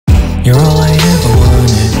You're all I ever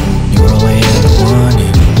wanted. You're all I ever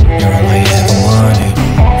wanted. You're all I ever wanted.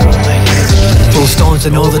 You're all I ever needed. Through storms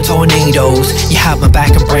and all the tornadoes, you have my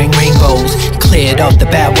back and bring rainbows. You cleared up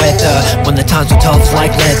the bad weather when the times were tough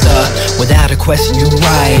like leather. Without a question you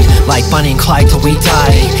ride like Bonnie and Clyde till we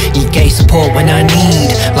die. You gave support when I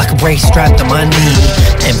need, like a brace strapped to my knee,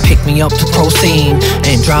 and pick me up to proceed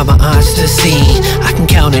and dry my eyes to see. I can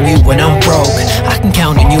count on you when I'm broke, I can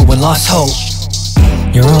count on you when lost hope.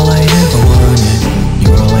 You're all I ever wanted.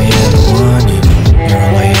 You're all I ever wanted. You're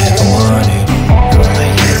all I ever wanted. You're all I ever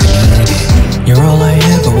needed. You're all I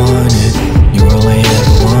ever wanted. You're all I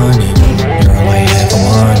ever wanted. You're all I ever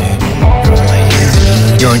wanted. You're all I ever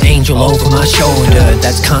needed. You're an angel over my shoulder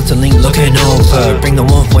that's constantly looking over. Bring the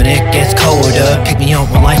warmth when it gets colder. Pick me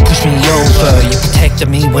up when life pushes me over. You protected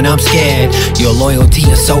me when I'm scared. Your loyalty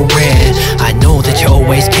is so rare. I know that you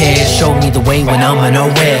always care. Show me the way when I'm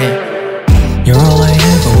unaware. You're all I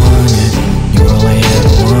ever wanted. You're all I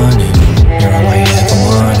ever wanted. You're all I ever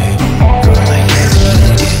wanted. You're all I ever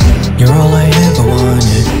needed. You're all I ever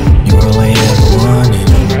wanted. You're all I ever wanted.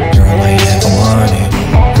 You're all I ever wanted.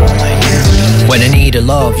 You're all I ever needed. When I needed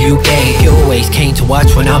love, you gave. You always came to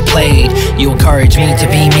watch when I played. You encouraged me to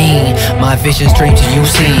be me. My vision's dreams you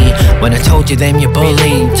see. When I told you them you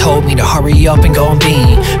bullied, told me to hurry up and go and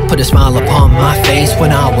be. Put a smile upon my face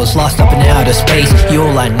when I was lost up in outer space. You're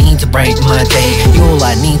all I need to break my day. You're all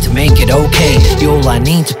I need to make it okay. You're all I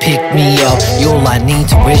need to pick me up. You're all I need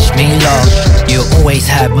to wish me love. You always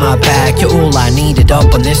had my back. You're all I needed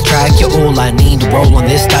up on this track. You're all I need to roll on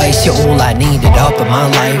this dice. You're all I needed up in my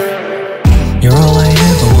life. You're all I